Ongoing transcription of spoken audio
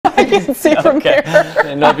I can see from here. I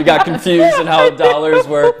didn't know if you got confused on how dollars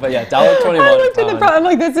work, but yeah, $1.21. I looked at the problem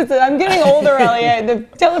like this. I'm getting older, Elliot.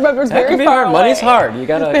 The toilet paper is very far away. Money's hard. You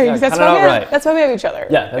gotta count it out right. That's why we have each other.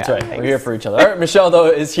 Yeah, that's right. Thanks. We're here for each other. All right, Michelle,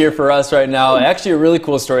 though, is here for us right now. Actually, a really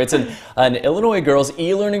cool story. It's an Illinois girls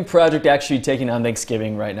e-learning project actually taking on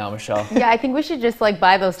Thanksgiving right now, Michelle. Yeah, I think we should just like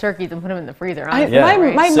buy those turkeys and put them in the freezer.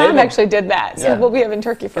 My mom actually did that, so we'll be having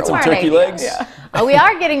turkey for a while. Some turkey legs. Yeah. We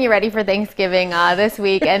are getting you ready for Thanksgiving this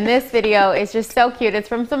week, and this video is just so cute. It's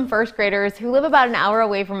from some first graders who live about an hour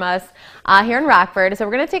away from us here in Rockford. So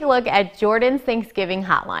we're going to take a look at Jordan's Thanksgiving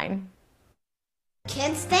hotline.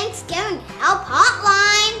 Kids Thanksgiving Help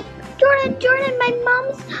Hotline. Jordan, my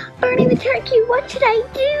mom's burning the turkey. What should I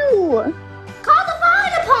do? Call the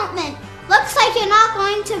fire department. Looks like you're not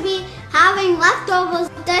going to be having leftovers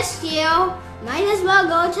this year. Might as well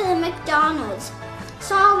go to the McDonald's.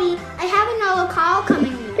 Sorry, I have another call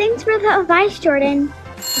coming in. Thanks for the advice, Jordan.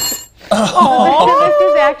 This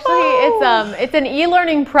is actually, it's an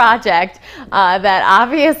e-learning project that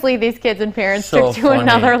obviously these kids and parents took to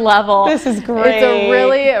another level. This is great. It's a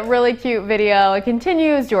really, really cute video. It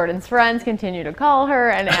continues. Jordan's friends continue to call her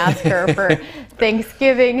and ask her for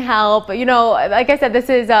Thanksgiving help. You know, like I said, this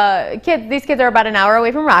is kids. These kids are about an hour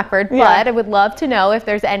away from Rockford, but I would love to know if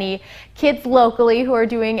there's any kids locally who are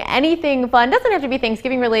doing anything fun. Doesn't have to be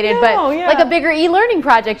Thanksgiving related, but like a bigger e-learning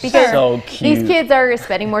project, because these kids are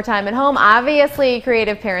spending more time at home. Obviously,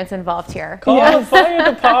 creative parents involved here. Call the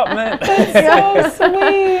fire department. That's so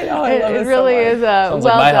sweet. Oh, I love it really is well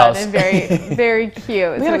done and very, very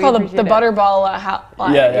cute. We gotta call the Butterball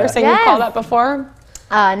hotline. Yeah. You were saying you've called that before?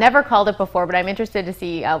 Never called it before, but I'm interested to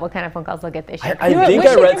see what kind of phone calls they'll get this year. I think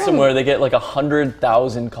I read somewhere they get like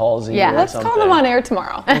 100,000 calls a year. Let's call them on air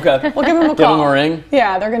tomorrow. Okay. We'll give them a call. Give them a ring.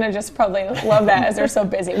 Yeah, they're going to just probably love that as they're so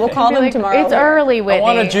busy. We'll call them tomorrow. It's early, Whitney.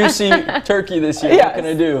 I want a juicy turkey this year. What can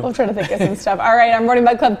I do? We'll try to think of some stuff. All right, I'm Running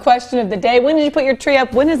Bug Club question of the day. When did you put your tree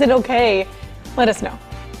up? When is it okay? Let us know.